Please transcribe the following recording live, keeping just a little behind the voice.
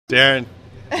Darren.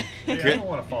 Hey, I don't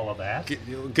want to follow that.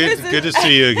 Good to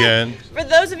see you again. For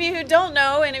those of you who don't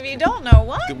know, and if you don't know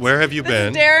what, where have you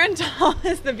been? This is Darren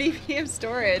Thomas, the VP of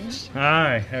Storage.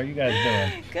 Hi, how are you guys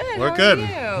doing? Good. We're how good. Are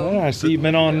you? Well, I see you've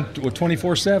been on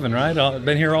 24/7, right?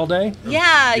 Been here all day?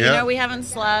 Yeah, you Yeah. know, we haven't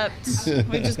slept.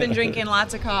 We've just been drinking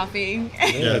lots of coffee.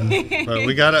 Yeah. But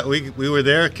we were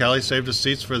there. Cali saved us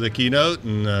seats for the keynote,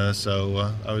 and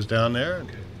so I was down there. And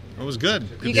it was good.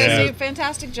 You guys do a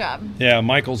fantastic job. Yeah,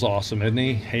 Michael's awesome, isn't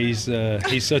he?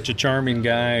 He's such a charming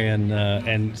guy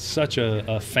and such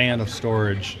a fan of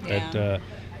storage that I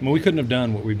mean, we couldn't have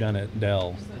done what we've done at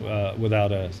Dell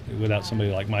without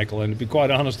somebody like Michael. And to be quite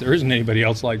honest, there isn't anybody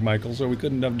else like Michael, so we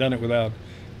couldn't have done it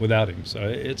without him. So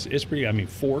it's pretty. I mean,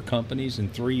 4 companies in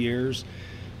 3 years.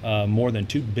 More than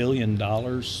 $2 billion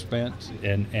spent,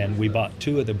 and we bought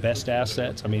 2 of the best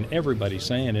assets. I mean, everybody's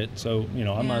saying it, so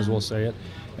I might as well say it.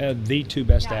 The 2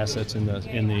 best assets in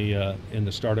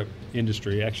the startup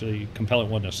industry. Actually, Compellent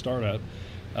wasn't a startup,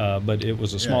 but it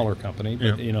was a smaller company.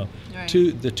 But Right.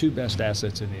 the 2 best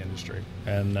assets in the industry,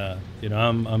 and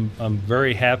I'm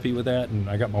very happy with that, and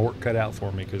I got my work cut out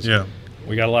for me because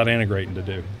we got a lot of integrating to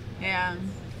do. Yeah.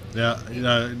 Yeah,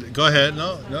 go ahead.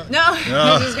 No.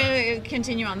 I'm just going to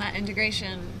continue on that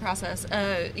integration process.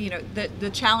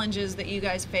 The challenges that you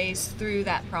guys face through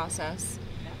that process.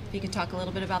 If you could talk a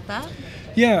little bit about that.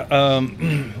 Yeah,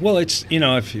 well, it's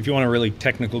if you want a really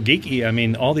technical geeky, I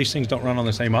mean, all these things don't run on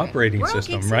the same operating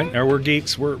system, right? Or we're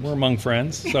geeks, we're among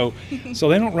friends, so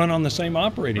they don't run on the same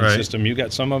operating system. You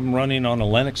got some of them running on a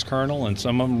Linux kernel, and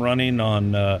some of them running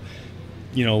on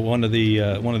one of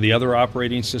the other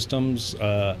operating systems.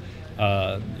 At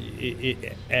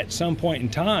some point in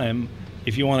time,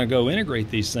 if you want to go integrate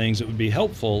these things, it would be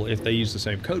helpful if they use the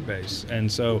same code base.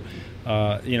 And so,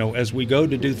 as we go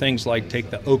to do things like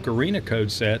take the Ocarina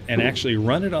code set and actually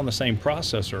run it on the same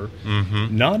processor,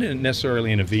 not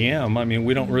necessarily in a VM. I mean,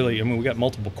 we got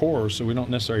multiple cores, so we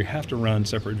don't necessarily have to run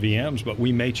separate VMs, but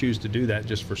we may choose to do that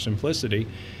just for simplicity.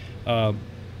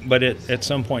 But at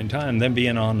some point in time, them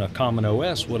being on a common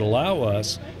OS would allow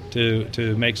us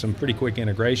to make some pretty quick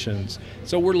integrations.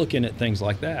 So we're looking at things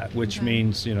like that, which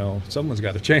means someone's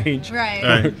got to change.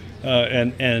 Right.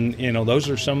 And those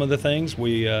are some of the things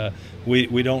we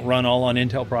don't run all on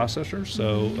Intel processors,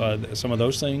 so some of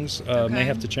those things may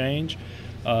have to change.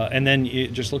 And then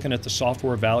just looking at the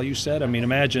software value set. I mean,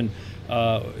 imagine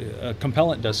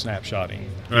Compellent does snapshotting,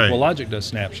 EqualLogic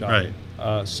does snapshotting,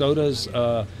 so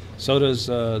does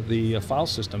the file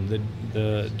system.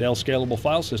 The Dell Scalable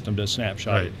File System does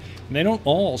snapshotting. And they don't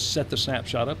all set the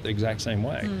snapshot up the exact same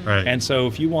way. And so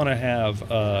if you want to have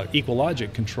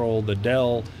EqualLogic control the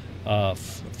Dell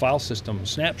file system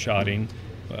snapshotting,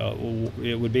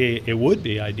 it would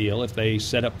be ideal if they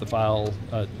set up the file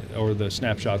or the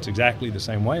snapshots exactly the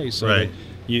same way, so that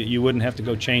you wouldn't have to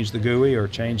go change the GUI or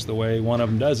change the way one of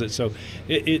them does it. So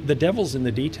the devil's in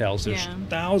the details. There's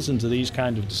thousands of these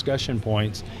kind of discussion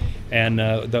points, and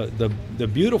the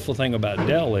beautiful thing about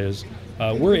Dell is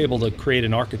we're able to create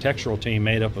an architectural team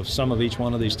made up of some of each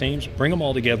one of these teams, bring them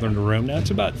all together in a room. Now,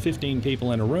 it's about 15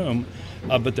 people in a room,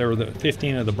 but they're the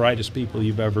 15 of the brightest people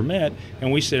you've ever met,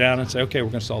 and we sit down and say, okay, we're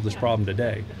going to solve this problem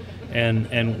today.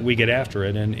 And we get after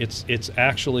it, and it's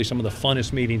actually some of the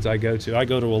funnest meetings I go to. I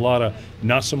go to a lot of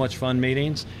not so much fun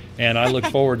meetings, and I look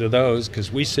forward to those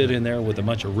because we sit in there with a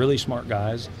bunch of really smart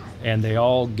guys, and they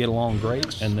all get along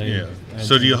great. And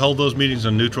so do you hold those meetings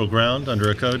on neutral ground under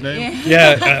a code name?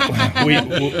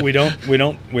 We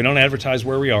don't advertise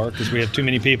where we are because we have too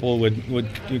many people would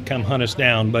come hunt us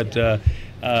down, but.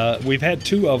 We've had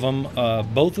 2 of them.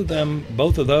 Both of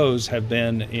those have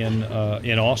been in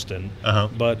Austin.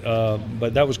 But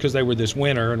that was because they were this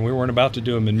winter, and we weren't about to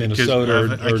do them in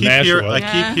Minnesota or Nashua. I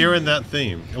keep hearing that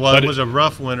theme. Well, it was a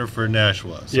rough winter for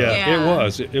Nashua. So.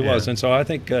 It was, and so I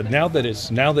think now that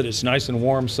it's nice and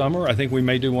warm summer, I think we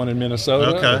may do one in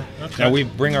Minnesota. Okay. Now we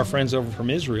bring our friends over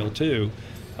from Israel too.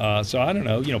 So I don't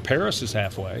know. Paris is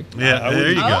halfway. Yeah, there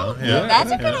you go. Yeah. That's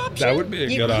a good option. That would be a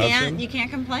good option. You can't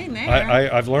complain there.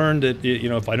 I've learned that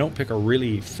if I don't pick a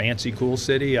really fancy, cool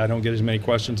city, I don't get as many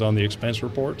questions on the expense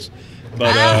reports.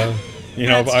 But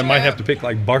I might have to pick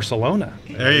like Barcelona.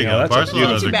 There you go.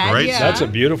 Barcelona's a great city. That's a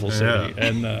beautiful city.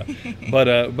 And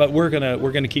but we're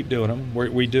gonna keep doing them.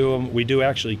 We do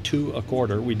actually 2 a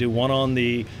quarter. We do one on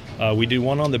the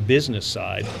business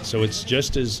side, so it's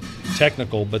just as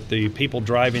technical, but the people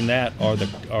driving that are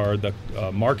the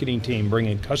marketing team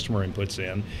bringing customer inputs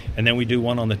in, and then we do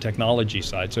one on the technology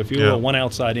side. So if you will, one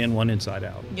outside in, one inside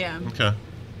out. Yeah. Okay.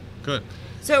 Good.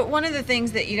 So one of the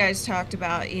things that you guys talked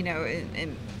about,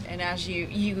 And as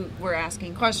you were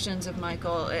asking questions of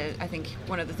Michael, I think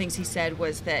one of the things he said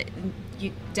was that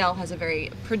Dell has a very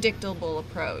predictable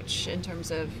approach in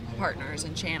terms of partners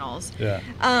and channels. Yeah.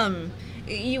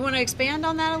 You want to expand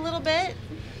on that a little bit?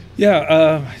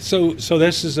 Yeah, so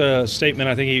this is a statement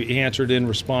I think he answered in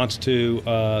response to,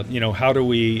 how do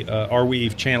we, are we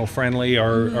channel friendly,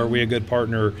 are we a good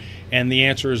partner? And the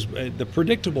answer is the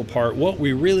predictable part. What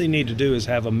we really need to do is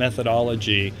have a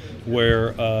methodology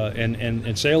where,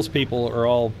 and salespeople are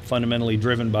all fundamentally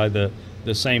driven by the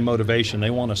same motivation. They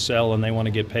want to sell and they want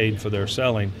to get paid for their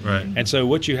selling. Right. And so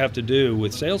what you have to do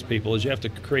with salespeople is you have to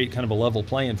create kind of a level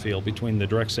playing field between the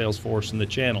direct sales force and the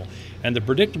channel. And the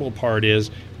predictable part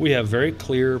is we have very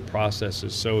clear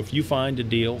processes. So if you find a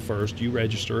deal first, you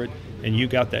register it, and you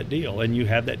got that deal, and you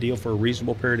have that deal for a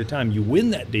reasonable period of time. You win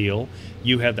that deal,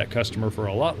 you have that customer for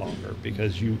a lot longer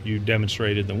because you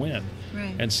demonstrated the win.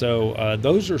 Right. And so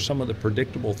those are some of the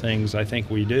predictable things I think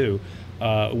we do.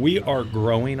 We are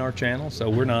growing our channel, so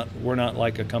we're not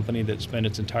like a company that spent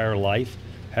its entire life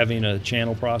having a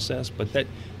channel process, but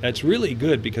that's really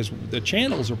good because the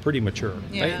channels are pretty mature.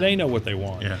 Yeah. They know what they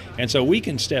want, Yeah. and so we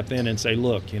can step in and say,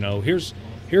 look,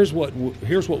 here's what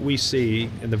we see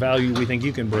and the value we think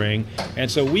you can bring, and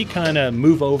so we kind of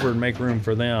move over and make room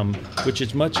for them, which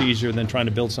is much easier than trying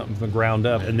to build something from the ground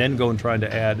up and then go and trying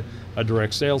to add a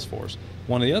direct sales force.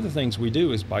 One of the other things we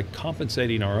do is by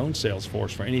compensating our own sales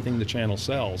force for anything the channel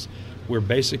sells, we're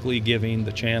basically giving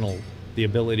the channel the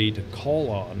ability to call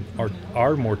on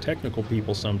our more technical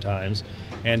people sometimes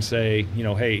and say,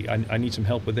 hey, I need some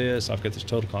help with this. I've got this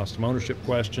total cost of ownership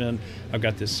question. I've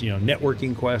got this,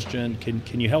 networking question.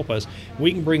 Can you help us?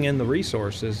 We can bring in the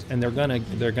resources, and they're gonna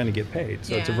get paid.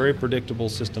 So it's a very predictable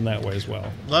system that way as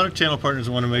well. A lot of channel partners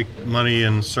want to make money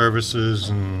in services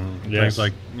and things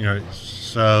like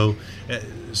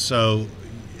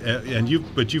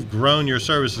but you've grown your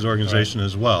services organization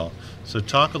as well. So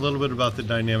talk a little bit about the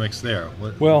dynamics there.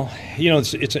 Well,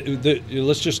 let's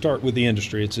just start with the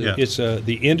industry. It's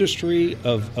the industry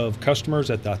of customers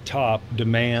at the top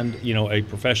demand a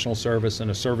professional service and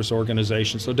a service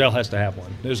organization. So Dell has to have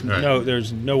one.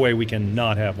 There's no way we can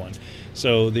not have one.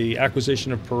 So the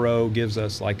acquisition of Perot gives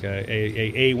us like a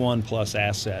A1 plus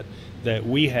asset that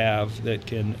we have that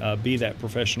can be that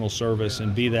professional service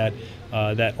and be that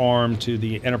arm to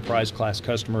the enterprise class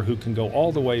customer who can go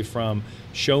all the way from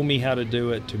show me how to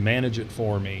do it to manage it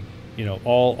for me.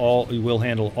 We'll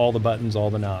handle all the buttons, all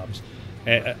the knobs,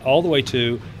 all the way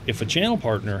to if a channel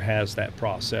partner has that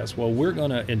process, well, we're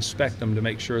going to inspect them to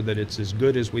make sure that it's as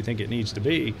good as we think it needs to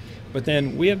be. But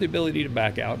then we have the ability to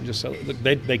back out and just say, look,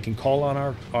 they can call on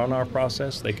our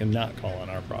process, they cannot call on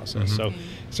our process. Mm-hmm.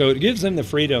 So it gives them the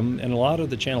freedom, and a lot of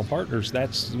the channel partners,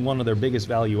 that's one of their biggest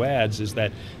value adds is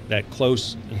that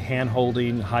close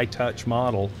hand-holding, high-touch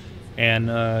model. And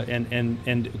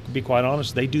to be quite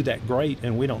honest, they do that great,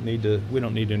 and we don't need to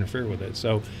interfere with it.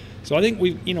 So I think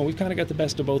we've kind of got the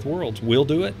best of both worlds. We'll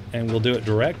do it, and we'll do it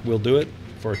direct. We'll do it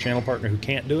for a channel partner who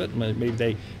can't do it.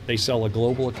 Maybe they sell a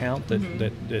global account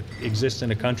that exists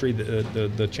in a country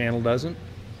that the channel doesn't,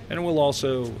 and we'll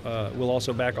also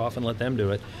back off and let them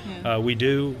do it. Yeah. We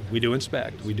do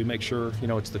inspect. We do make sure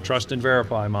it's the trust and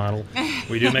verify model.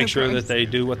 We do make sure that they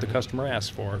do what the customer asks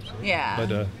for. Yeah.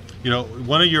 But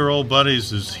one of your old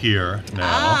buddies is here now,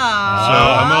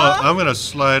 so I'm gonna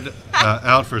slide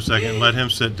out for a second and let him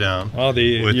sit down.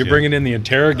 You're bringing in the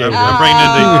interrogator. I'm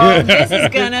bringing in this is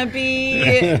gonna be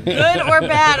good or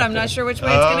bad. I'm not sure which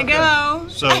way it's gonna go.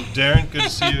 So Darren, good to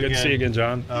see you again. Good to see you again,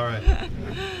 John. All right.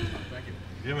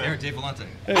 Yeah, Darren, Dave Vellante.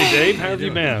 Hey, Dave, how have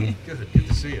you been? Good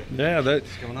to see you. Yeah,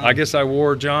 I guess I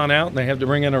wore John out, and they have to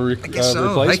bring in a replacement.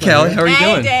 Hi, Cali. How are you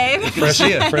doing? Dave.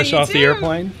 Fresh off the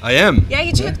airplane? I am. Yeah,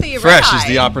 you took the Fresh is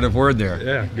the operative word there.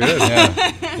 Yeah, good.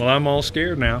 Yeah. Well, I'm all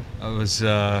scared now. I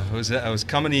was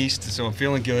coming east, so I'm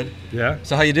feeling good. Yeah.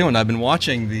 So how you doing? I've been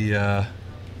watching the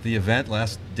event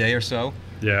last day or so.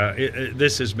 Yeah,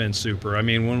 this has been super. I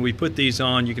mean, when we put these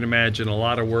on, you can imagine a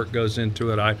lot of work goes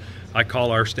into it. I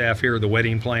call our staff here the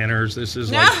wedding planners. This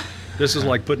is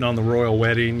like putting on the royal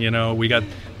wedding.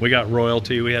 We got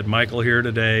royalty. We had Michael here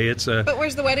today. But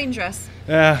where's the wedding dress?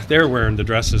 They're wearing the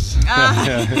dresses.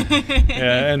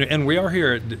 Yeah, and we are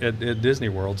here at Disney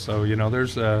World, so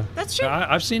there's that's true.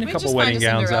 I've seen a couple wedding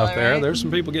gowns out there. Right? There's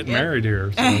some people getting married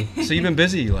here. So you've been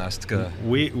busy last couple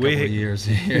of years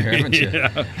here, haven't you?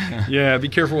 Yeah. Be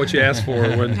careful what you ask for.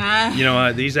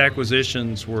 When these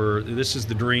acquisitions this is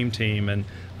the dream team, and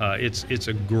it's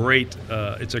a great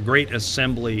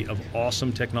assembly of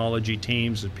awesome technology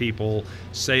teams of people,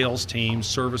 sales teams,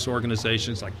 service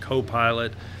organizations like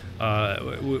Copilot.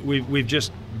 We've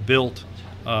just built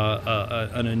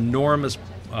an enormous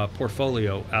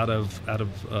portfolio out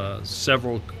of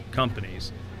several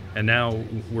companies, and now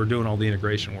we're doing all the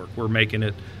integration work. We're making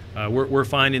it. We're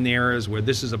finding the areas where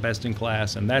this is a best in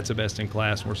class and that's a best in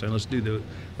class, and we're saying let's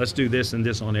do this and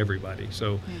this on everybody.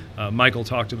 So Michael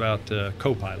talked about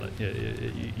Copilot.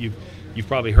 You've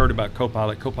probably heard about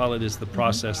Copilot. Copilot is the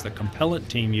process the Compellent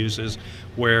team uses,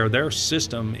 where their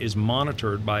system is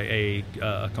monitored by a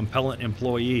Compellent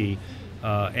employee.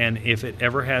 And if it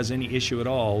ever has any issue at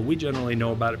all, we generally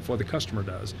know about it before the customer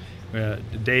does.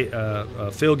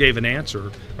 Phil gave an answer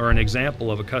or an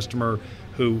example of a customer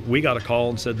who we got a call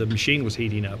and said the machine was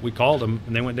heating up. We called them,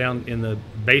 and they went down in the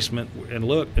basement and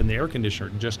looked, and the air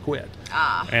conditioner just quit.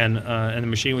 And the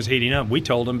machine was heating up. We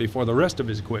told him before the rest of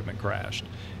his equipment crashed,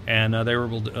 and they were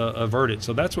able to avert it.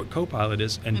 So that's what Copilot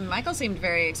is. And Michael seemed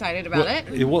very excited about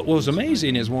it. What was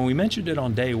amazing is when we mentioned it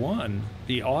on day one,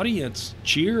 the audience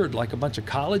cheered like a bunch of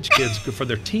college kids for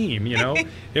their team.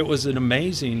 It was an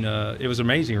amazing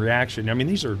reaction. I mean,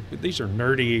 these are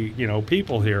nerdy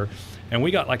people here. And we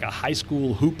got like a high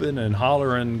school hooping and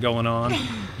hollering going on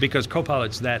because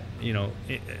Copilot's that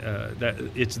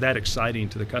it's that exciting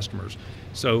to the customers.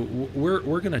 So we're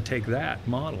going to take that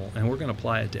model and we're going to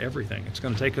apply it to everything. It's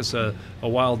going to take us a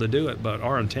while to do it, but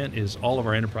our intent is all of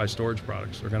our enterprise storage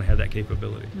products are going to have that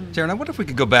capability. Darren, I wonder if we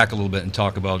could go back a little bit and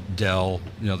talk about Dell,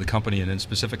 the company, and then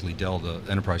specifically Dell, the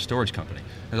enterprise storage company.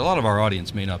 And a lot of our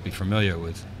audience may not be familiar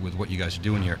with what you guys are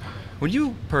doing here. When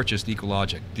you purchased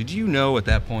EcoLogic, did you know at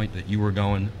that point that you were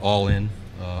going all in?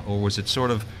 Or was it sort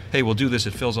of, hey, we'll do this,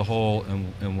 it fills a hole,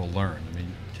 and we'll learn? I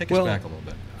mean, take us back a little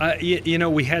bit.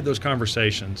 We had those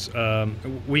conversations.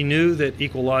 We knew that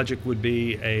EcoLogic would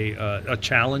be a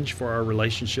challenge for our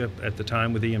relationship at the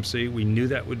time with EMC. We knew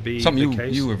that would be something the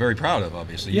case. You were very proud of,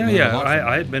 obviously.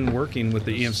 I had been working with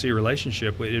the EMC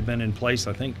relationship. It had been in place,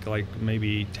 I think, like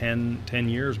maybe 10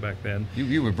 years back then.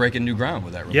 You were breaking new ground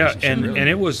with that relationship. Yeah, and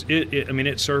really.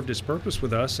 it served its purpose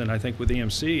with us, and I think with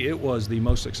EMC, it was the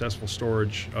most successful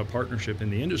storage partnership in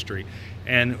the industry,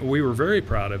 and we were very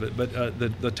proud of it. But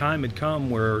the time had come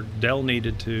where Dell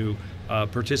needed to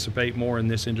participate more in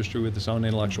this industry with its own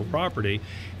intellectual property,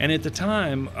 and at the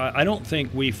time, I don't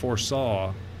think we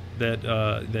foresaw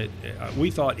that we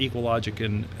thought EcoLogic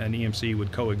and EMC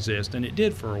would coexist, and it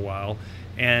did for a while.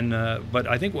 And but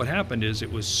I think what happened is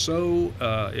it was so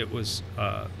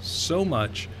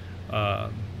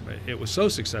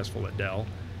successful at Dell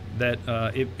that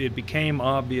it became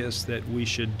obvious that we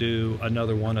should do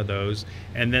another one of those,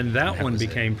 and then that one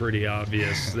became pretty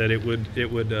obvious that it would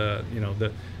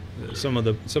some of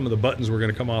the buttons were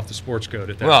going to come off the sports code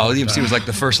at that. Well, point. EMC was like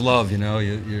the first love, you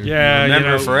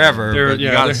remember forever,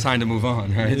 but it's time to move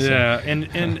on, right? Yeah,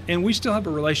 and we still have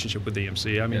a relationship with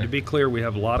EMC. I mean, to be clear, we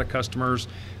have a lot of customers.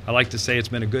 I like to say it's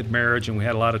been a good marriage, and we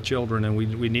had a lot of children, and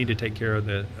we need to take care of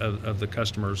the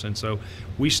customers, and so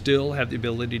we still have the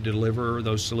ability to deliver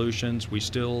those solutions. We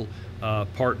still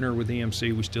partner with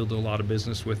EMC. We still do a lot of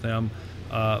business with them.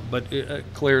 But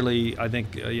clearly, I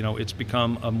think it's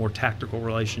become a more tactical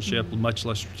relationship, much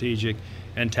less strategic.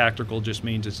 And tactical just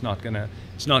means it's not gonna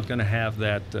have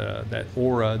that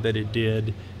aura that it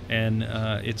did, and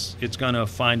it's gonna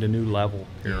find a new level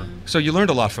here. So you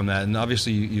learned a lot from that, and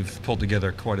obviously you've pulled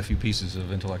together quite a few pieces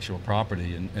of intellectual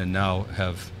property, and now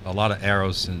have a lot of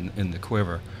arrows in the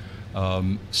quiver.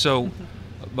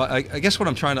 But I guess what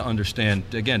I'm trying to understand,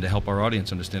 again, to help our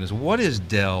audience understand, is what is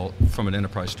Dell, from an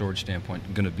enterprise storage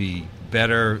standpoint, going to be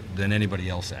better than anybody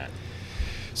else at?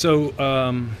 So,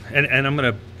 and I'm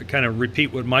going to kind of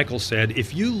repeat what Michael said.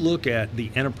 If you look at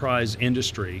the enterprise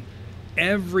industry,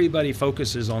 everybody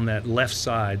focuses on that left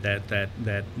side,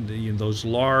 those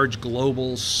large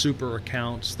global super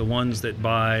accounts, the ones that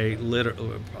buy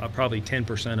probably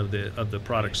 10% of the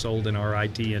products sold in our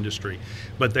IT industry.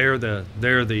 But they're the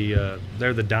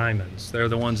diamonds. They're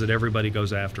the ones that everybody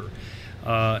goes after.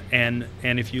 And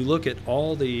if you look at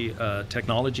all the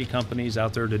technology companies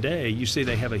out there today, you see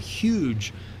they have a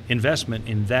huge investment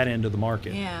in that end of the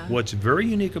market. Yeah. What's very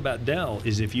unique about Dell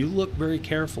is if you look very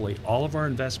carefully, all of our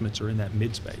investments are in that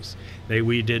mid space.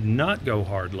 We did not go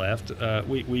hard left.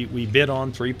 We bid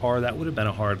on 3PAR. That would have been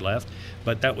a hard left,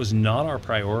 but that was not our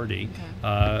priority.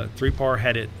 Okay. 3PAR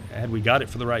had we got it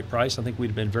for the right price, I think we'd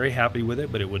have been very happy with it,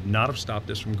 but it would not have stopped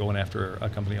us from going after a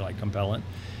company like Compellent.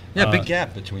 Yeah, big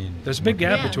gap between. There's a big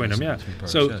gap between them, yeah.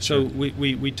 So sure.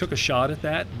 we took a shot at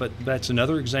that, but that's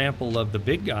another example of the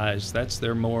big guys. That's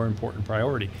their more important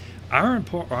priority.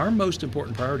 Our most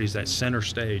important priority is that center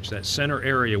stage, that center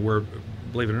area where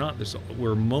believe it or not,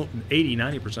 where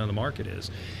 80-90% of the market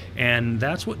is. And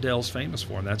that's what Dell's famous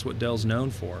for, and that's what Dell's known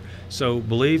for. So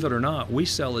believe it or not, we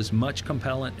sell as much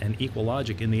compellant and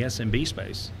EqualLogic in the SMB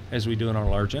space as we do in our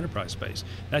large enterprise space.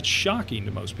 That's shocking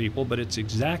to most people, but it's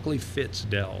exactly fits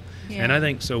Dell. Yeah. And I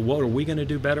think, so what are we going to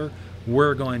do better?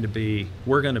 We're going to be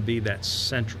that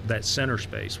center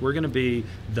space. We're going to be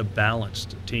the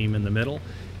balanced team in the middle.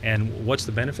 And what's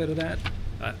the benefit of that?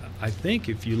 I think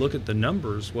if you look at the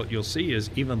numbers, what you'll see is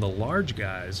even the large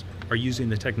guys are using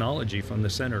the technology from the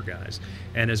center guys.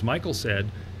 And as Michael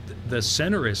said, the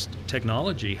centerist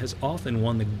technology has often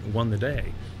won the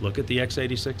day. Look at the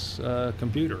x86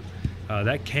 computer.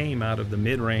 That came out of the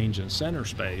mid-range and center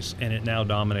space, and it now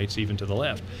dominates even to the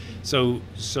left. So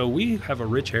we have a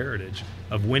rich heritage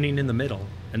of winning in the middle,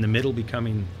 and the middle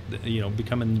becoming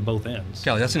both ends.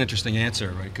 Cali, that's an interesting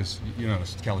answer, right? Because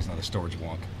Cali's not a storage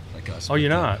wonk like us. Oh, you're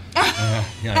not?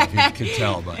 Yeah, if you could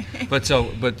tell, but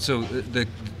so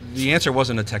the answer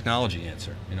wasn't a technology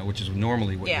answer, which is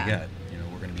normally what you get.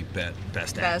 We're going to be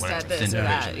best at this or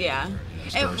that, yeah.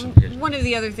 And one of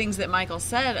the other things that Michael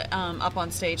said up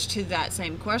on stage to that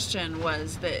same question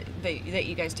was that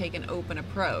you guys take an open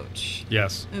approach.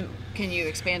 Yes. Can you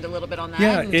expand a little bit on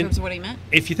that in terms of what he meant?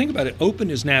 If you think about it, open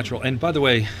is natural. And by the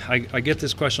way, I get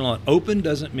this question a lot. Open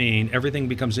doesn't mean everything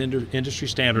becomes industry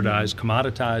standardized,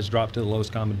 commoditized, dropped to the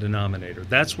lowest common denominator.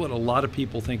 That's what a lot of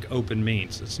people think open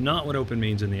means. It's not what open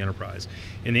means in the enterprise.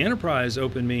 In the enterprise,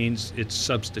 open means it's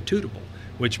substitutable,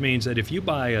 which means that if you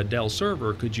buy a Dell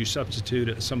server, could you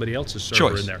substitute somebody else's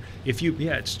server in there?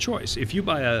 It's choice. If you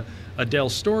buy a Dell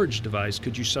storage device,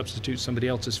 could you substitute somebody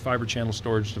else's fiber channel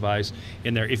storage device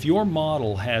in there? If your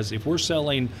model if we're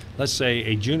selling, let's say,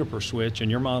 a Juniper switch and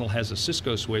your model has a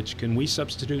Cisco switch, can we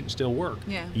substitute and still work?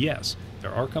 Yeah. Yes.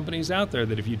 There are companies out there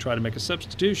that if you try to make a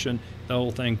substitution, the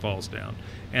whole thing falls down.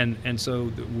 And so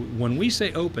when we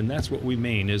say open, that's what we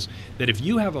mean, is that if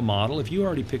you have a model, if you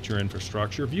already picked your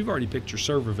infrastructure, if you've already picked your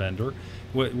server vendor,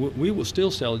 we will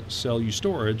still sell you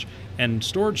storage. And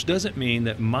storage doesn't mean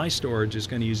that my storage is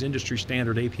going to use industry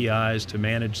standard APIs to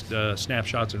manage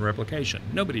snapshots and replication.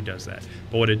 Nobody does that.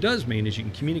 But what it does mean is you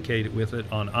can communicate with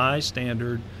it on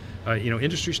standard,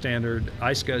 industry standard,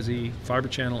 iSCSI, fiber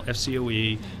channel,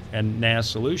 FCOE, and NAS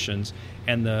solutions.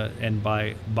 And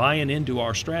by buying into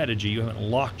our strategy, you haven't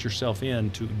locked yourself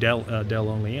into Dell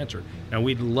only answer. Now,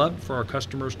 we'd love for our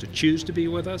customers to choose to be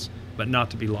with us, but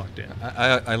not to be locked in.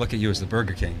 I look at you as the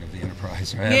Burger King of the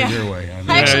enterprise, right? Yeah. Have it your way.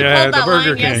 I actually pulled that Burger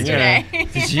line King, yesterday.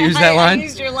 Did you use that line? I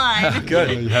used your line.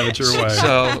 Good. You have it your way.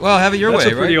 So, have it your That's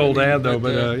way, a pretty right? old ad, though,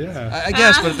 but yeah. I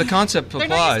guess, but the concept They're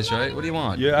applies, nice, right? What do you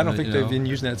want? Yeah, I don't think they've been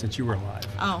using that since you were alive.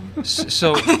 Oh.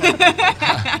 So,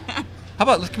 can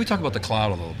we talk about the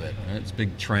cloud a little bit? Right? It's a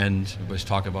big trend. Everybody's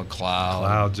talking about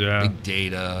cloud. Yeah. Big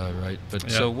data, right? But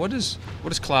so what does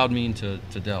cloud mean to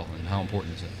Dell, and how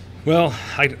important is it? Well,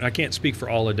 I can't speak for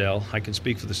all of Dell. I can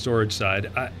speak for the storage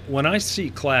side. When I see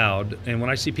cloud, and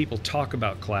when I see people talk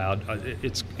about cloud,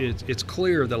 it's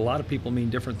clear that a lot of people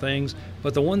mean different things.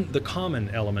 But the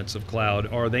common elements of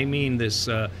cloud are they mean this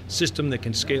system that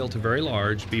can scale to very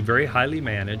large, be very highly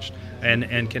managed,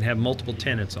 and can have multiple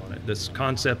tenants on it. This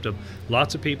concept of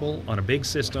lots of people on a big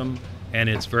system, and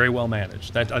it's very well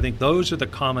managed. I think those are the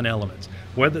common elements.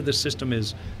 Whether the system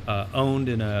is owned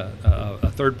in a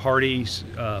third-party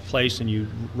place and you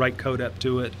write code up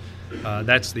to it,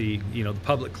 that's the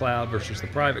public cloud versus the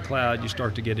private cloud. You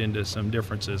start to get into some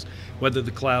differences. Whether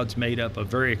the cloud's made up of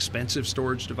very expensive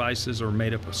storage devices or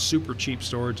made up of super cheap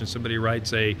storage, and somebody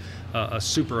writes a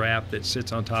super app that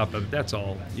sits on top of it, that's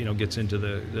all gets into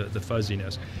the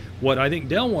fuzziness. What I think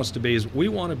Dell wants to be is we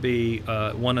want to be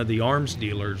one of the arms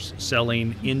dealers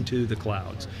selling into the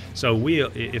clouds. So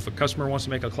if a customer wants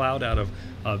to make a cloud out of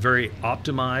very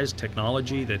optimized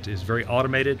technology that is very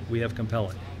automated, we have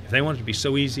compelling. If they want it to be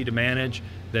so easy to manage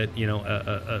that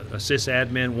one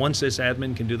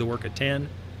sysadmin can do the work of 10,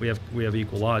 we have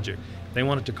EqualLogic. If they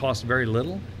want it to cost very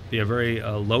little, be a very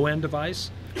low-end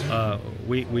device,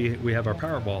 we have our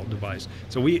Powerball device.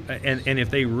 So and if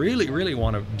they really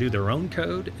want to do their own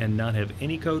code and not have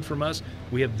any code from us,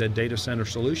 we have the Data Center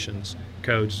Solutions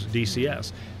codes,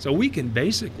 DCS. So we can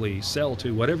basically sell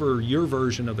to whatever your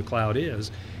version of the cloud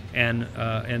is.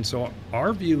 And so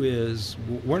our view is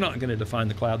we're not going to define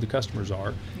the cloud, the customers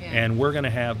are, and we're going to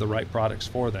have the right products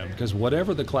for them, because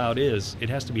whatever the cloud is, it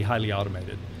has to be highly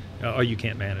automated. Or you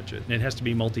can't manage it. And it has to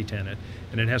be multi-tenant,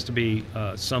 and it has to be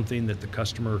something that the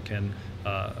customer can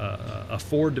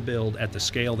afford to build at the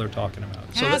scale they're talking about.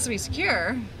 It has to be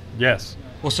secure. Yes.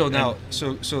 Well, so now,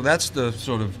 so that's the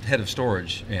sort of head of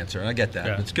storage answer, and I get that.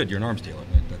 Yeah. It's good. You're an arms dealer.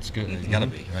 It's good. You got to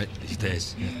be right these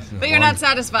days. But you're not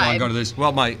satisfied. Going to this.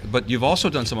 Well, but you've also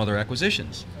done some other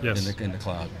acquisitions Yes. in the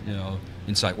cloud.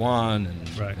 Insight One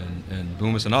Right. and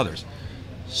Boomis and others.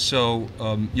 So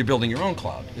you're building your own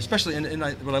cloud, especially. And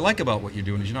what I like about what you're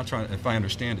doing is you're not trying. If I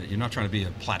understand it, you're not trying to be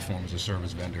a platform as a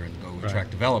service vendor and go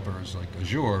attract developers like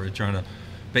Azure. You're trying to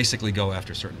basically go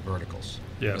after certain verticals.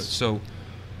 Yes. So,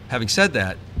 having said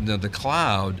that, the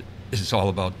cloud is all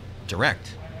about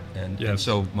direct. And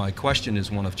so my question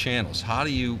is one of channels. How do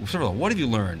you, first of all, what have you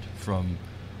learned from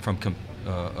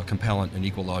a Compellent and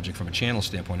EqualLogic from a channel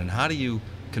standpoint, and how do you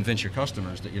convince your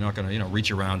customers that you're not going to reach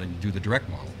around and do the direct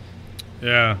model?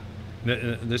 Yeah,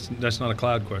 that's not a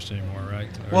cloud question anymore, right?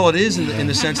 Well, it is in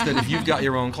the sense that if you've got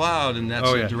your own cloud and that's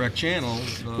a direct channel.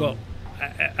 Well,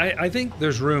 I think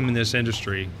there's room in this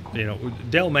industry.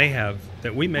 Dell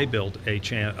we may build a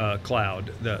cloud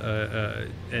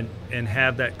and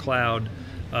have that cloud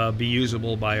be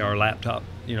usable by our laptop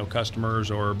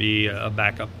customers, or be a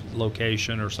backup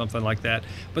location or something like that.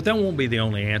 But that won't be the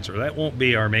only answer. That won't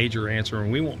be our major answer,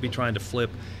 and we won't be trying to flip.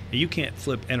 You can't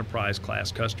flip enterprise class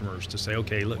customers to say,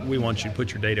 okay, look, we want you to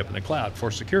put your data up in the cloud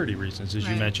for security reasons, as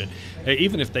you mentioned.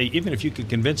 Even if you could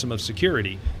convince them of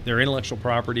security, their intellectual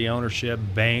property ownership,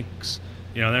 banks,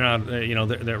 they're not,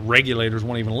 the regulators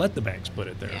won't even let the banks put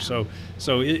it there. Yeah.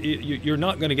 So you're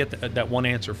not going to get that one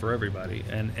answer for everybody,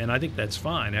 and I think that's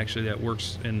fine. Actually, that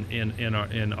works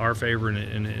in our favor and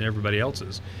in everybody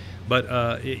else's.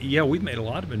 But we've made a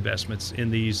lot of investments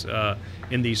in these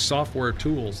software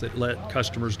tools that let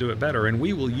customers do it better, and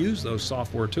we will use those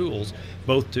software tools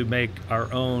both to make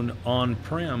our own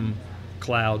on-prem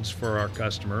clouds for our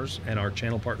customers, and our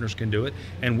channel partners can do it.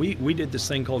 And we did this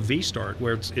thing called vStart,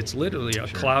 where it's literally a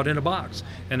cloud in a box,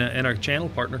 and our channel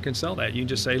partner can sell that. You can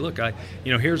just say, look,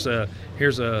 here's a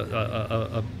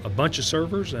bunch of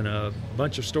servers and a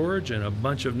bunch of storage and a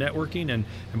bunch of networking, and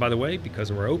by the way,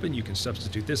 because we're open, you can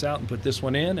substitute this out and put this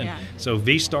one in. And so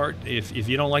vStart, if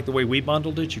you don't like the way we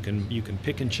bundled it, you can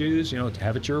pick and choose, to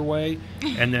have it your way,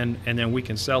 and then we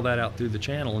can sell that out through the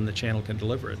channel, and the channel can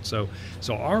deliver it. So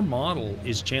our model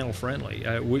is channel friendly.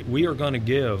 We are going to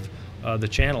give the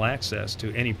channel access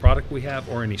to any product we have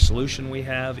or any solution we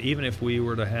have, even if we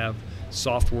were to have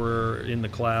software in the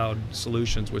cloud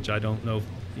solutions, which I don't know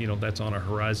if that's on our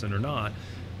horizon or not.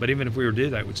 But even if we were to do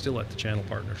that, we'd still let the channel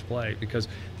partners play, because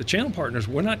the channel partners,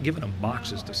 we're not giving them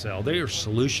boxes to sell. They are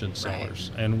solution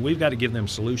sellers, and we've got to give them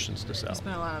solutions to sell. There's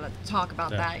been a lot of talk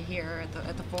about that here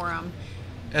at the forum.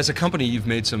 As a company, you've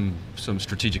made some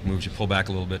strategic moves. You pull back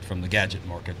a little bit from the gadget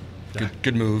market.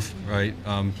 Good move, right?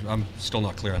 I'm still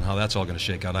not clear on how that's all going to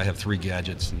shake out. I have 3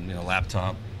 gadgets, and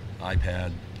laptop,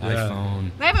 iPad,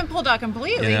 iPhone. They haven't pulled out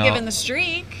completely, given the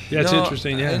streak. Yeah, it's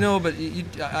interesting. Yeah, I know, but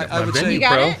I would say you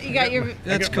got it. You got your.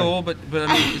 That's cool, but I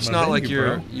mean, it's not like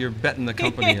you're betting the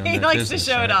company on that. He likes business,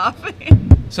 to show it off.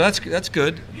 So that's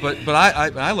good, but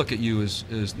I look at you as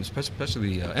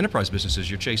especially the enterprise businesses.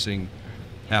 You're chasing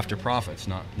after profits,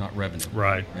 not revenue.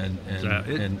 Right.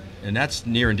 And that's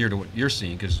near and dear to what you're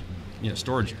seeing, because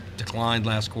storage declined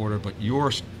last quarter, but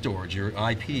your storage, your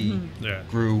IP,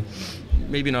 grew,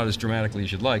 maybe not as dramatically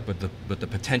as you'd like, but the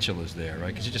potential is there, right?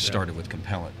 Because you just started with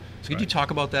Compellent. So could you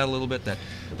talk about that a little bit,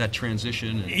 that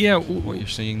transition, and what you're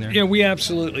seeing there? Yeah, we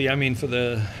absolutely. I mean, for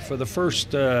the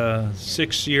first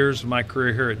 6 years of my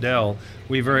career here at Dell,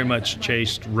 we very much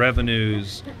chased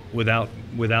revenues without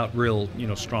real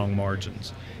strong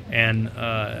margins.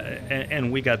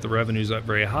 And we got the revenues up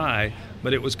very high,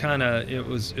 but it was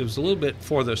a little bit,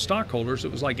 for the stockholders,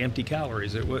 it was like empty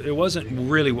calories. It wasn't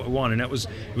really what we wanted. And it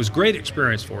was great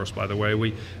experience for us, by the way.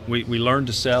 We learned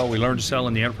to sell. We learned to sell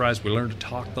in the enterprise. We learned to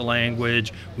talk the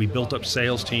language. We built up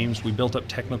sales teams. We built up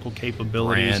technical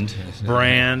capabilities.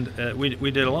 Brand.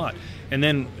 We did a lot.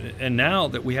 And now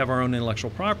that we have our own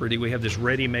intellectual property, we have this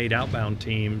ready-made outbound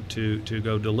team to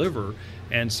go deliver.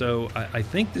 And so I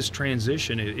think this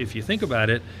transition, if you think about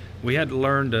it, we had to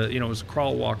learn to, it was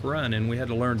crawl, walk, run, and we had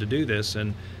to learn to do this.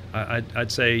 And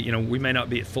I'd say, we may not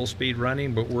be at full speed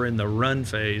running, but we're in the run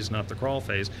phase, not the crawl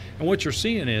phase. And what you're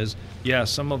seeing is,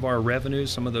 some of our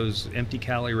revenues, some of those empty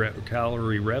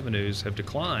calorie revenues have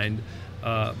declined,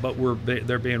 but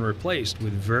they're being replaced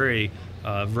with very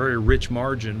rich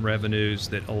margin revenues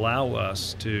that allow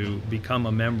us to become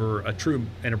a true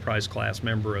enterprise class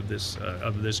member of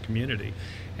this community.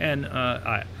 And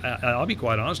I'll be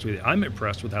quite honest with you, I'm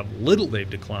impressed with how little they've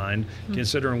declined,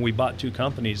 considering we bought 2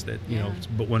 companies that,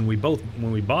 but when we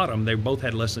bought them, they both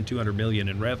had less than $200 million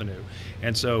in revenue.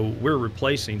 And so we're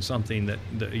replacing something that,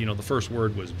 the first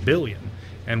word was billion,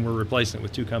 and we're replacing it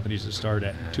with 2 companies that start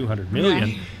at $200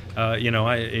 million.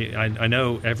 I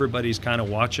know everybody's kind of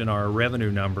watching our revenue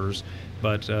numbers,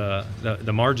 But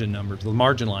the margin numbers, the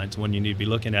margin line's the one you need to be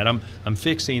looking at. I'm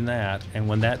fixing that, and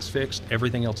when that's fixed,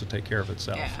 everything else will take care of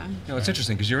itself. Yeah. You know, it's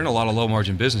interesting because you're in a lot of low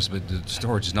margin business, but the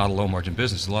storage is not a low margin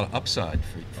business. There's a lot of upside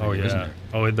for you, isn't there?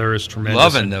 Oh, there is tremendous.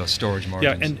 Loving those storage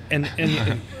margins.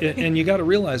 Yeah, and you got to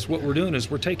realize what we're doing is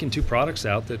we're taking two products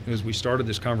out that, as we started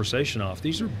this conversation off,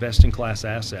 these are best-in-class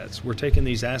assets. We're taking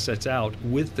these assets out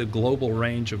with the global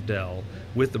range of Dell,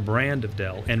 with the brand of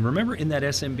Dell. And remember, in that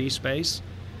SMB space,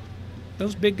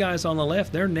 those big guys on the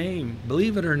left, their name,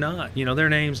 believe it or not, their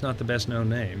name's not the best known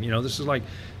name. This is like,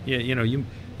 you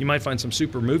might find some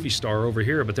super movie star over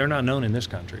here, but they're not known in this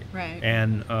country. Right.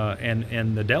 And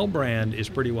the Dell brand is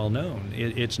pretty well known.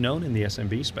 It's known in the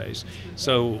SMB space.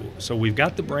 So we've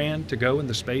got the brand to go in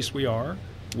the space we are.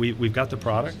 We've got the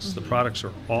products. Mm-hmm. The products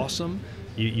are awesome.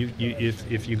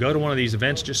 If you go to one of these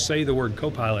events, just say the word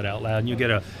Copilot out loud, and you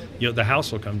get the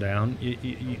house will come down.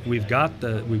 We've got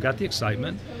the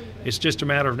excitement. It's just a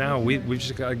matter of now. We've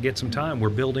just got to get some time. We're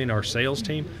building our sales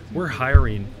team. We're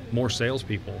hiring more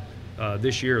salespeople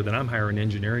this year than I'm hiring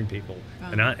engineering people,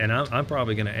 wow. and I'm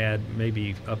probably going to add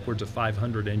maybe upwards of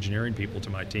 500 engineering people to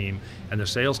my team, and the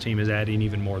sales team is adding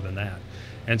even more than that.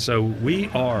 And so we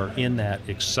are in that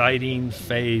exciting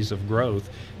phase of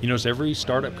growth. So every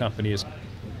startup company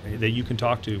that you can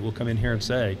talk to will come in here and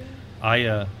say,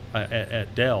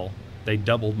 at Dell, they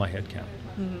doubled my headcount.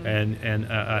 Mm-hmm. And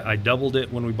I doubled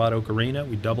it when we bought Ocarina.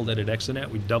 We doubled it at Exanet.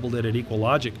 We doubled it at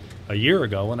EqualLogic a year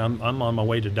ago, and I'm on my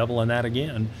way to doubling that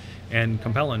again. And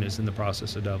Compellant is in the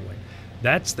process of doubling.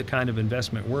 That's the kind of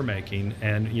investment we're making,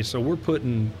 and so we're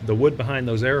putting the wood behind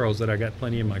those arrows that I got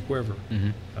plenty in my quiver,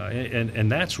 mm-hmm.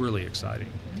 And that's really exciting.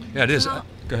 Yeah, it is. Go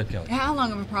ahead, Kelly. How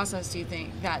long of a process do you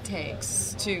think that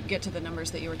takes to get to the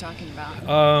numbers that you were talking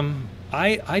about?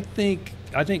 I think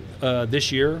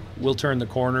this year we'll turn the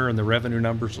corner and the revenue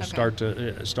numbers will start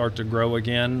to grow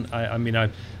again.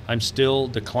 I'm still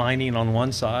declining on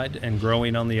one side and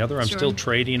growing on the other. I'm still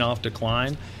trading off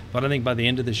decline, but I think by the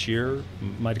end of this year,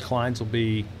 my declines will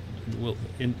be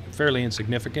fairly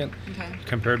insignificant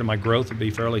compared to my growth will be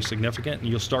fairly significant, and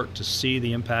you'll start to see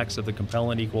the impacts of the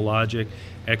Compellant, EqualLogic,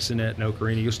 Exanet, and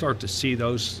Ocarina. You'll start to see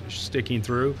those sticking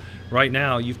through. Right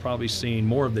now, you've probably seen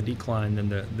more of the decline than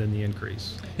the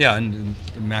increase. Yeah, and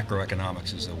the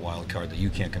macroeconomics is a wild card that you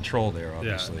can't control there,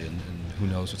 obviously, and who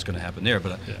knows what's going to happen there.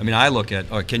 But I look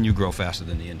at can you grow faster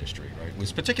than the industry,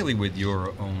 right? Particularly with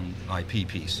your own IP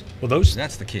piece. Well,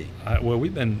 that's the key.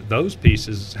 Those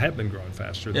pieces have been growing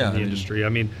faster than the industry.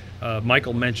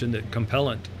 Michael mentioned that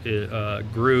Compellant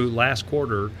grew last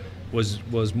quarter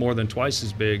was more than twice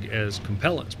as big as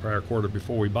Compellant's prior quarter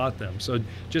before we bought them. So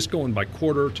just going by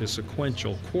quarter to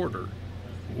sequential quarter,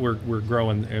 we're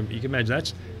growing. You can imagine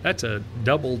that's a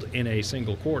doubled in a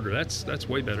single quarter. That's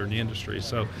way better than the industry.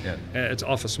 So it's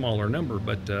off a smaller number,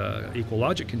 but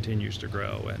EqualLogic continues to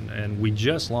grow, and we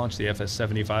just launched the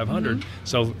FS7500. Mm-hmm.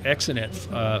 So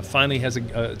Exanet finally has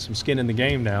some skin in the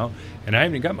game now, and I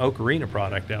haven't even got my Ocarina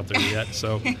product out there yet.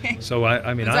 So when's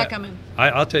that coming?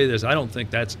 I'll tell you this: I don't think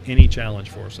that's any challenge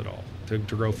for us at all to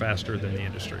grow faster than the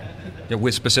industry. Yeah,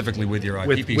 specifically with your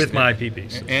IP piece. With my IP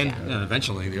piece. And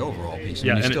eventually the overall piece.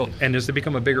 Yeah, and does it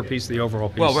become a bigger piece of the overall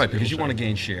piece? Well, right, because you want to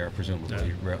gain share,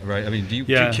 presumably, right? Do you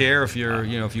care if you're,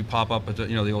 if you pop up at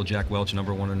the old Jack Welch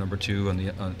number 1 or number 2,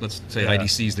 and let's say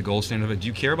IDC is the gold standard of it. Do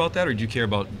you care about that, or do you care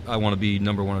about I want to be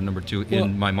number 1 or number 2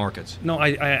 in my markets? No,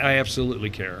 I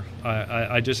absolutely care.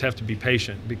 I just have to be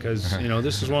patient because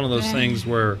this is one of those things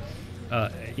where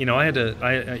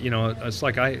it's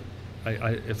like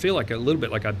I feel like a little bit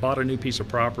like I bought a new piece of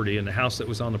property and the house that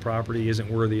was on the property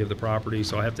isn't worthy of the property,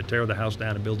 so I have to tear the house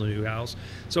down and build a new house.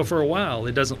 So for a while,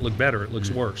 it doesn't look better, it looks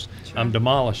worse. Sure. I'm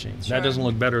demolishing. Sure. That doesn't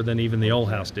look better than even the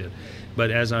old house did. But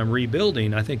as I'm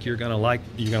rebuilding, I think you're gonna like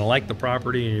the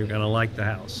property and you're gonna like the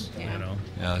house.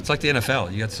 Yeah, it's like the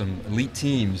NFL. You got some elite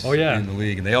teams in the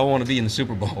league, and they all want to be in the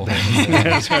Super Bowl.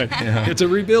 That's right. Yeah. It's a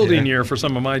rebuilding year for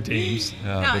some of my teams.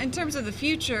 Now, in terms of the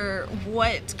future,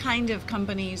 what kind of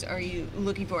companies are you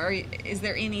looking for? Is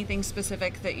there anything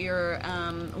specific that you're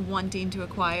wanting to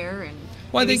acquire? And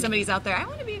maybe somebody's out there, I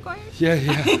want to be acquired?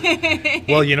 Yeah.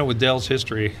 Well, with Dell's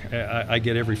history, I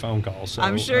get every phone call. So,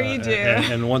 I'm sure you do.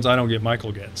 And the ones I don't get,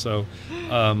 Michael gets. So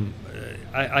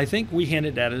I think we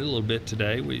hinted at it a little bit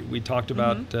today. We talked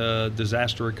about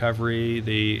disaster recovery,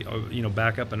 the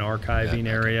backup and archiving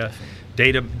area,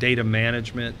 data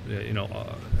management.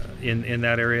 In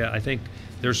that area, I think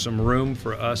there's some room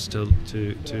for us to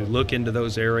look into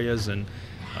those areas, and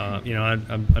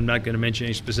I'm not going to mention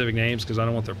any specific names because I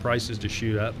don't want their prices to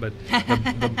shoot up. But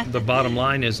the bottom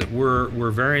line is that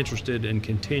we're very interested in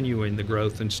continuing the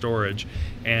growth in storage,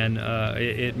 and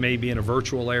it may be in a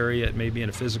virtual area, it may be in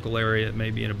a physical area, it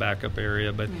may be in a backup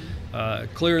area. But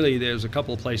clearly, there's a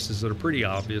couple of places that are pretty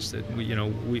obvious that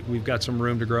we've got some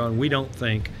room to grow, and we don't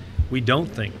think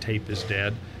tape is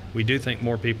dead. We do think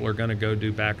more people are going to go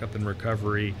do backup and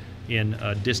recovery in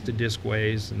disk-to-disk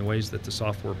ways and the ways that the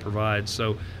software provides.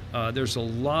 So there's a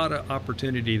lot of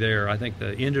opportunity there. I think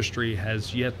the industry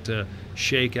has yet to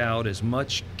shake out as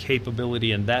much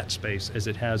capability in that space as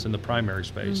it has in the primary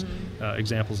space.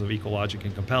 Examples of Ecologic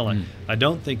and Compelling. I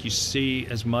don't think you see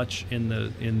as much in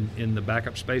the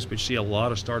backup space, but you see a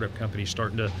lot of startup companies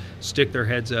starting to stick their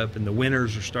heads up, and the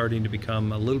winners are starting to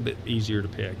become a little bit easier to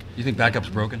pick. You think backup's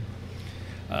broken?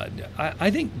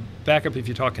 I think backup, if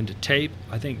you're talking to tape,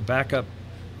 I think backup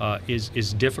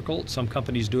is difficult. Some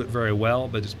companies do it very well,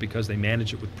 but it's because they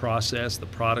manage it with process. The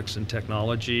products and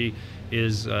technology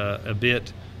is a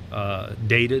bit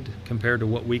dated compared to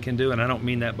what we can do, and I don't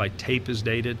mean that by tape is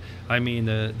dated. I mean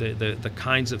the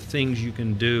kinds of things you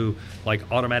can do, like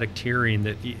automatic tiering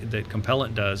that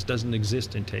Compellant doesn't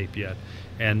exist in tape yet.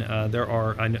 And there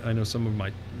are, I know some of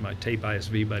my tape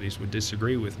ISV buddies would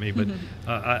disagree with me, but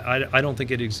I don't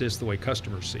think it exists the way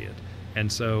customers see it.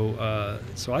 And so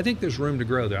I think there's room to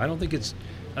grow there. I don't think it's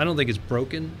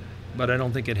broken, but I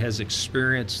don't think it has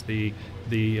experienced the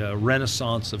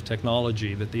renaissance of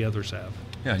technology that the others have.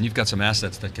 Yeah, and you've got some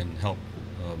assets that can help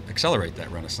accelerate that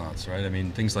renaissance, right? I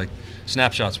mean, things like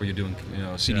snapshots where you're doing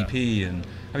CDP, and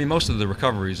I mean, most of the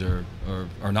recoveries are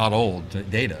not old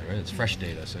data, right? It's fresh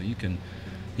data, so you can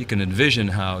envision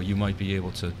how you might be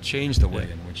able to change the way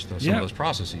in which some of those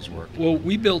processes work. Well,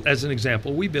 we built, as an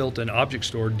example, an object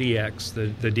store DX,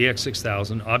 the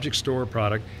DX6000 object store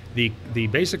product. The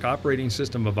basic operating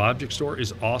system of object store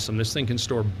is awesome. This thing can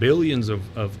store billions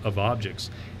of objects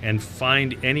and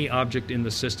find any object in the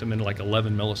system in like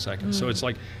 11 milliseconds. So it's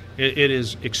like, it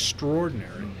is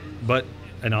extraordinary. But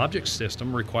an object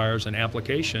system requires an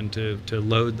application to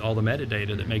load all the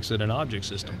metadata that makes it an object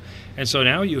system. And so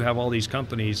now you have all these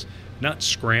companies not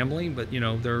scrambling, but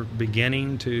they're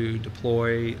beginning to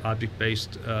deploy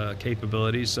object-based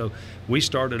capabilities. So we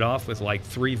started off with like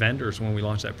 3 vendors when we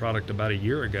launched that product about a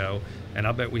year ago, and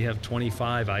I bet we have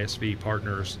 25 ISV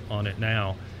partners on it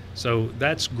now. So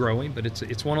that's growing, but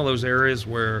it's one of those areas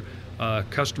where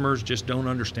customers just don't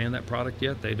understand that product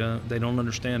yet. They don't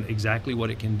understand exactly what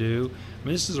it can do. I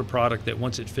mean, this is a product that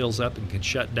once it fills up and can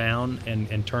shut down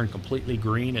and turn completely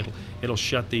green, it'll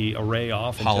shut the array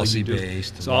off. Policy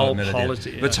based. It's all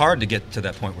policy. But it's hard to get to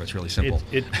that point where it's really simple.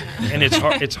 And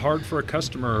it's hard for a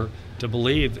customer to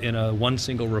believe in a one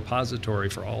single repository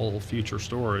for all future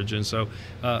storage. And so,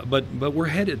 but we're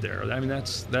headed there. I mean,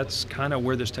 that's kind of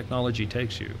where this technology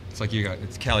takes you. It's like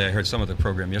it's Cali. I heard some of the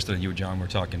program yesterday. You and John were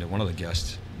talking to one of the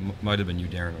guests. Might have been you,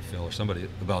 Darren, or Phil, or somebody,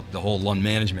 about the whole one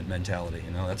management mentality.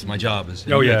 That's my job.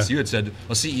 You had said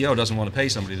a CEO doesn't want to pay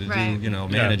somebody to do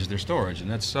manage their storage,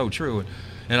 and that's so true.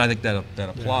 And I think that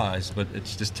applies, but it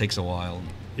just takes a while.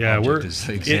 Yeah, I'm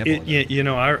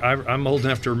old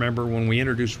enough to remember when we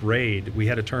introduced RAID. We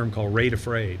had a term called RAID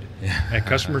afraid, and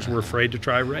customers were afraid to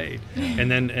try RAID. And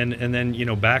then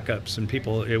backups, and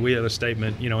people. We had a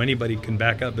statement. Anybody can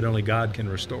back up, but only God can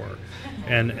restore.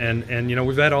 And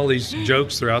we've had all these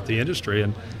jokes throughout the industry,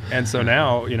 and so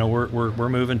now we're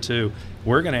moving to,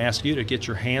 we're going to ask you to get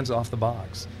your hands off the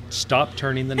box. Stop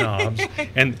turning the knobs,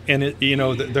 and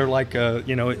they're like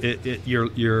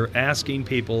you're asking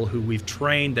people who we've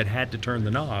trained that had to turn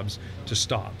the knobs to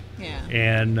stop. Yeah.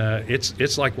 And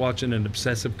it's like watching an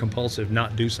obsessive compulsive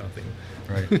not do something.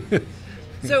 Right.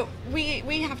 So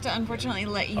we have to unfortunately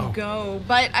let you go,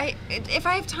 but if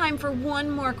I have time for one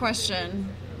more question,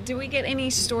 do we get any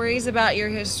stories about your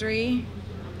history,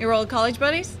 your old college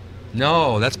buddies?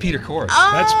 No, that's Peter Kors.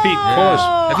 Oh, That's Pete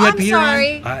Kors. Have you had I'm Peter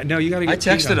sorry. on? No, you got to get I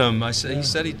texted Pete on. him. He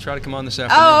said he'd try to come on this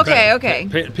afternoon. Oh,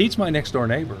 okay. Pete's my next door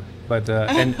neighbor, but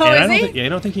and Oh, I is he?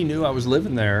 don't think he knew I was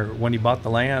living there when he bought the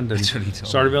land and That's what he told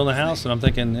started me. building the house. And I'm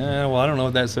thinking, well, I don't know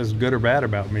if that says good or bad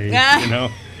about me. Yeah.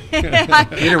 Peter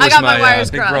I was got my my wires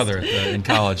big crossed. brother in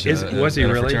college. Was he at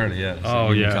a really? Fraternity, yeah.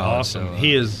 Oh yeah, college, awesome.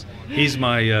 So, He's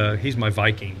my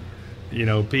Viking.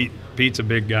 Pete's a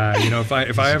big guy. If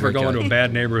I ever great go guy. into a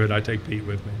bad neighborhood, I take Pete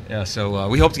with me. Yeah, so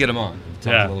we hope to get him on.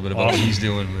 Talk a little bit about what awesome. he's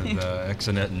doing with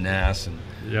Exonet and NAS, and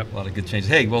Yep. a lot of good changes.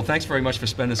 Hey, well, thanks very much for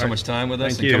spending so much time with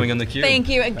us Thank and you. coming on theCUBE. Thank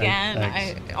you again.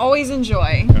 Thanks. I always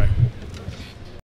enjoy. All right.